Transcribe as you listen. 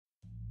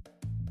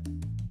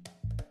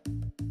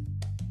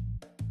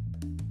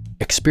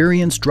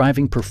Experience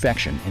driving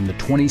perfection in the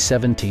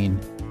 2017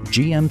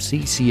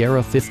 GMC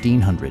Sierra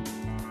 1500.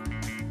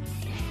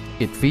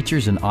 It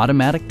features an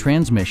automatic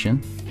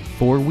transmission,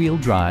 four-wheel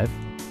drive,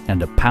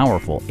 and a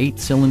powerful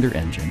 8-cylinder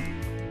engine.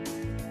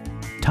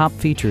 Top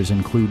features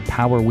include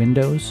power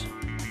windows,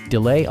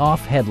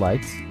 delay-off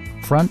headlights,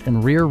 front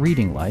and rear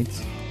reading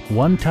lights,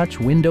 one-touch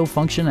window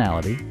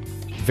functionality,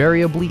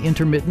 variably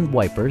intermittent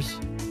wipers,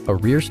 a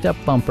rear step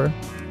bumper,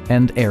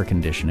 and air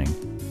conditioning.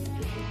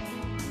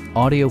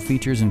 Audio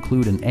features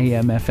include an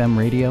AM/FM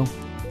radio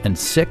and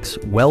 6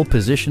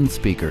 well-positioned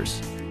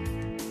speakers.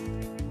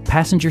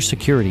 Passenger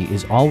security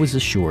is always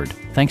assured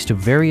thanks to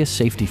various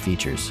safety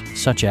features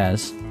such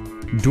as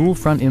dual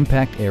front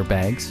impact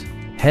airbags,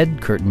 head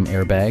curtain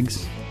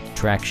airbags,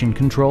 traction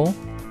control,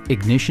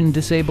 ignition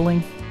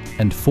disabling,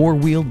 and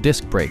 4-wheel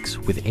disc brakes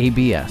with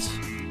ABS.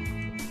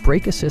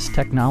 Brake assist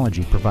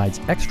technology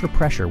provides extra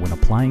pressure when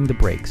applying the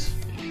brakes.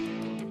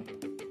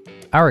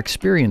 Our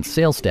experienced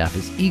sales staff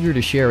is eager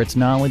to share its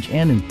knowledge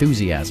and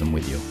enthusiasm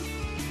with you.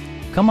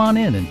 Come on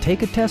in and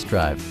take a test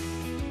drive.